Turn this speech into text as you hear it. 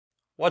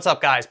What's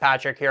up guys,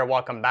 Patrick here,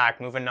 welcome back.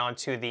 Moving on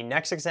to the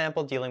next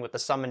example dealing with the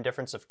sum and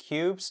difference of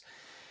cubes.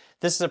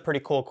 This is a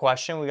pretty cool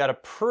question. We got to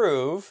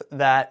prove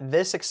that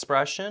this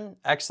expression,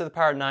 x to the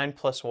power 9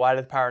 plus y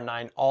to the power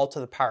 9 all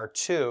to the power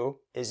 2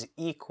 is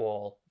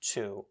equal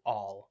to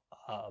all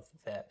of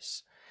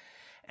this.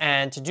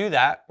 And to do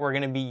that, we're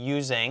going to be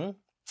using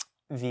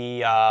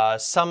the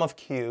sum of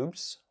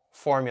cubes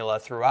formula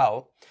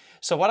throughout.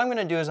 So what I'm going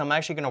to do is I'm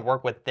actually going to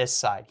work with this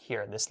side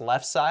here, this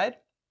left side.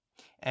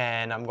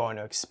 And I'm going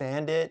to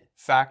expand it,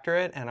 factor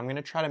it, and I'm going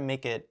to try to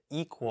make it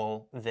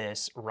equal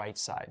this right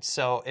side.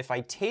 So if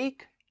I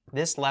take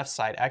this left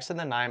side, x to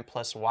the 9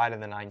 plus y to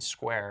the 9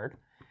 squared,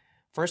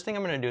 first thing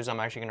I'm going to do is I'm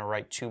actually going to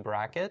write two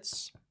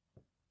brackets,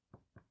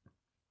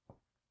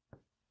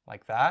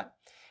 like that.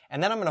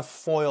 And then I'm going to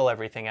FOIL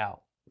everything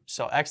out.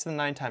 So x to the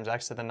 9 times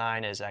x to the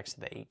 9 is x to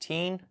the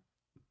 18,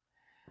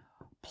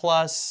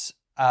 plus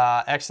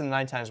x to the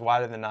 9 times y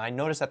to the 9.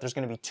 Notice that there's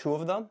going to be two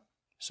of them.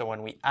 So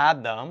when we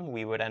add them,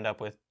 we would end up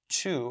with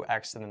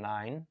 2x to the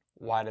 9,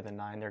 y to the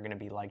 9. They're going to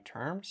be like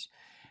terms.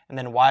 And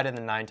then y to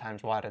the 9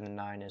 times y to the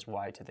 9 is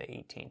y to the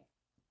 18.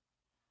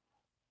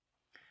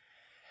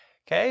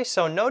 Okay,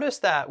 so notice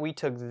that we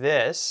took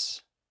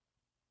this,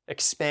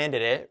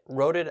 expanded it,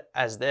 wrote it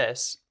as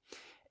this.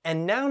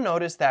 And now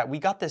notice that we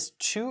got this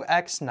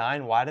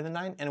 2x9, y to the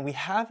 9, and we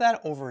have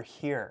that over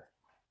here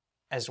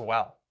as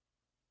well.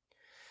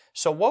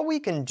 So what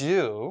we can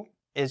do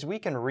is we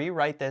can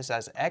rewrite this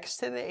as x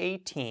to the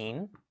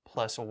 18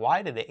 plus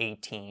y to the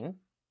 18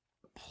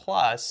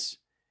 plus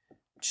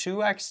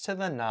 2x to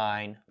the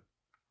 9,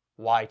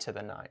 y to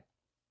the 9.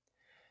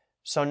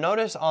 So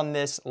notice on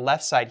this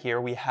left side here,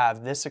 we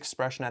have this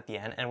expression at the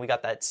end, and we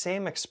got that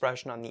same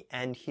expression on the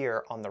end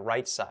here on the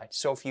right side.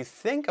 So if you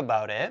think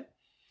about it,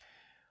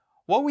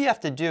 what we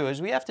have to do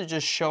is we have to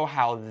just show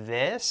how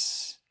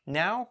this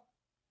now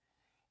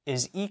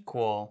is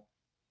equal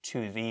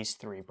to these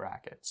three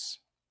brackets.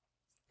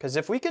 Because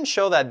if we can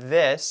show that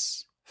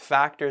this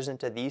factors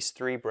into these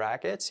three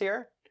brackets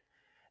here,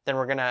 then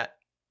we're going to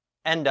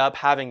end up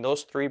having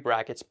those three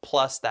brackets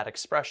plus that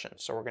expression.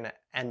 So we're going to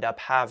end up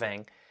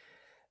having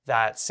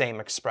that same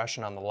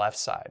expression on the left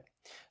side.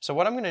 So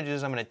what I'm going to do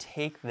is I'm going to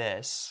take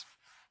this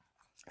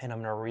and I'm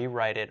going to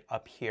rewrite it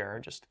up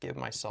here just to give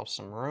myself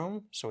some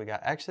room. So we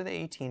got x to the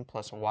 18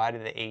 plus y to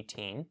the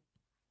 18.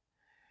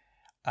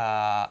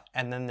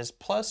 And then this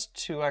plus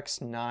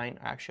 2x9,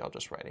 actually I'll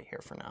just write it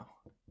here for now.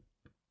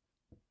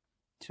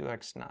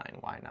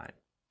 2x9, y9.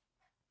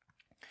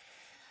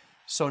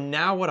 So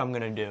now what I'm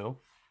going to do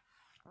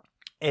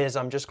is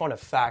I'm just going to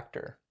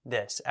factor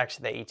this x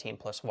to the 18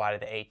 plus y to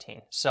the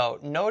 18. So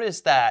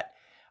notice that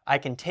I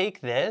can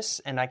take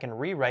this and I can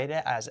rewrite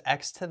it as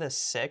x to the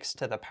 6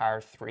 to the power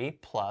 3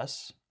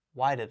 plus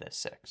y to the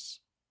 6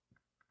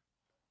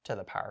 to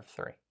the power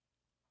 3.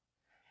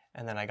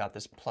 And then I got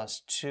this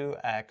plus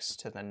 2x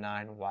to the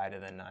 9, y to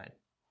the 9,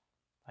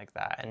 like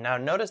that. And now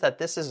notice that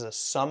this is a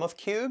sum of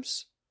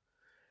cubes.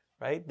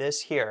 Right,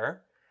 this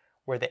here,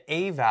 where the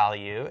a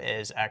value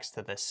is x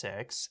to the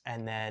 6,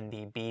 and then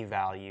the b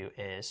value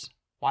is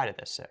y to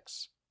the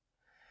 6.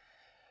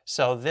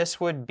 So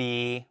this would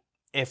be,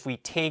 if we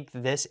take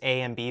this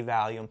a and b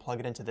value and plug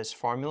it into this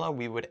formula,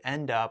 we would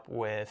end up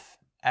with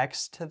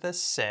x to the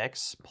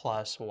 6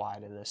 plus y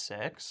to the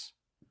 6.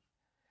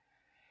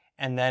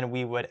 And then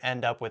we would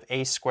end up with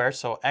a squared,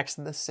 so x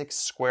to the 6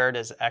 squared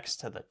is x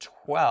to the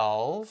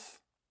 12.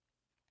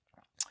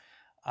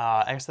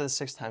 X to the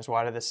 6 times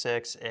y to the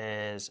 6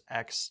 is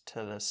x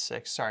to the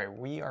 6. Sorry,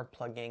 we are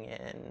plugging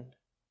in.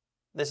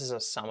 This is a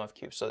sum of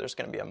cubes, so there's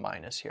going to be a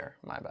minus here.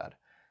 My bad.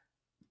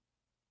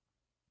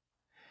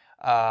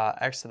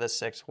 X to the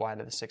 6, y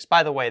to the 6.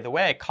 By the way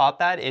I caught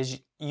that is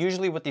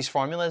usually with these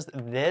formulas,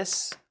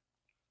 this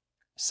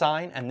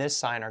sign and this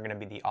sign are going to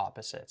be the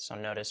opposite. So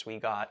notice we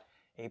got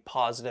a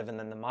positive and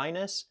then the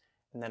minus,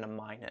 and then a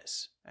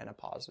minus and a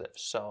positive.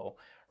 So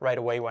right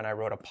away when I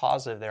wrote a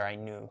positive there, I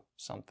knew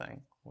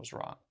something was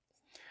wrong,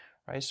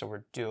 right? So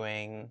we're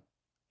doing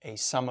a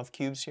sum of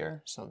cubes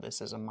here, so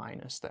this is a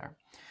minus there.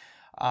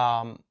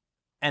 And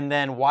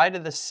then y to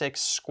the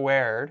 6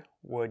 squared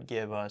would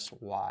give us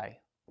y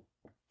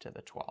to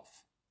the 12.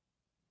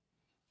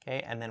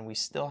 Okay, and then we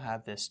still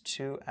have this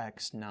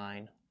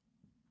 2x9,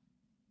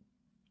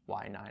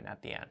 y9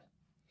 at the end.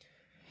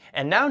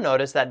 And now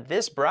notice that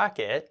this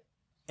bracket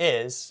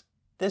is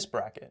this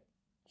bracket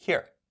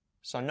here.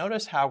 So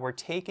notice how we're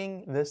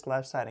taking this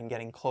left side and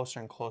getting closer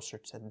and closer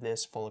to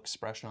this full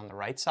expression on the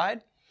right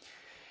side.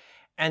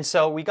 And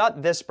so we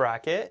got this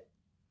bracket,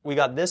 we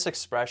got this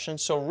expression.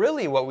 So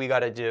really what we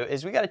got to do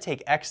is we got to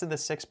take x to the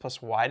 6 plus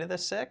y to the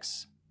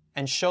 6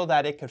 and show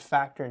that it could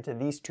factor into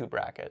these two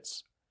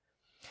brackets.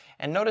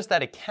 And notice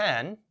that it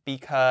can,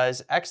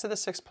 because x to the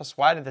 6 plus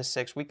y to the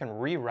 6, we can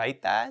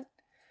rewrite that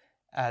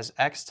as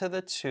x to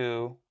the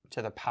 2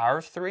 to the power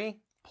of 3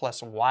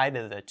 plus y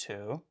to the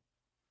 2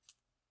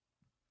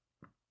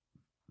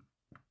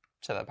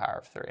 to the power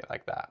of 3,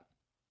 like that.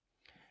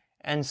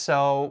 And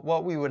so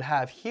what we would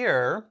have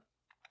here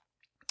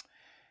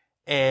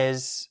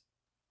is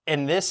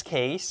In this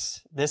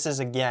case, this is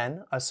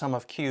again a sum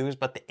of cubes,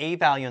 but the a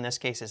value in this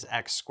case is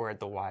x squared,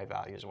 the y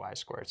value is y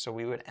squared. So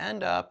we would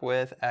end up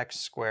with x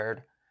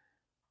squared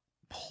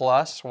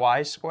plus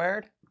y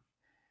squared.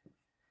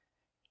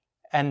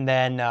 And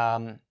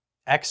then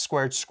x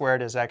squared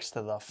squared is x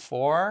to the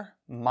 4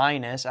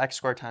 minus x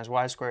squared times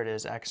y squared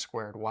is x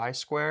squared y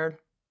squared.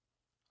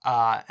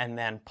 And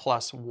then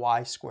plus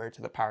y squared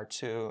to the power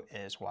 2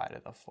 is y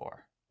to the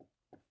 4.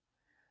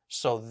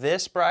 So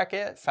this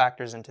bracket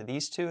factors into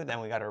these two. Then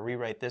we got to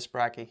rewrite this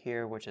bracket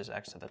here, which is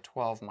x to the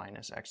 12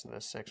 minus x to the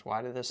 6,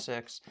 y to the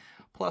 6,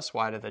 plus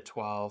y to the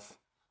 12.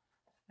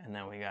 And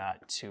then we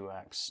got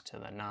 2x to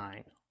the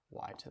 9,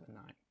 y to the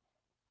 9,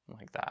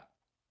 like that.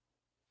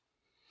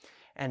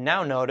 And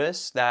now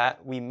notice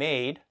that we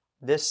made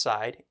this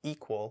side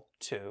equal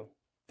to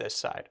this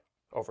side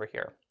over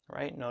here,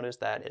 right? Notice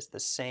that it's the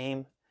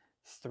same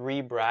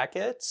 3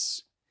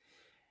 brackets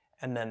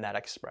and then that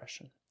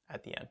expression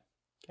at the end.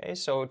 Okay,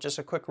 so just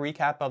a quick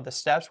recap of the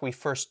steps. We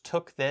first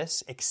took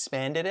this,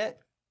 expanded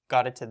it,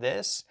 got it to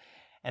this,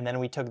 and then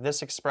we took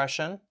this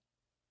expression,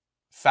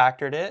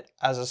 factored it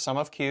as a sum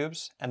of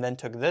cubes, and then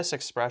took this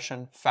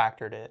expression,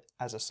 factored it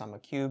as a sum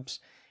of cubes,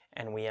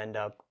 and we end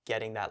up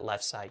getting that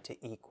left side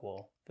to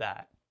equal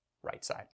that right side.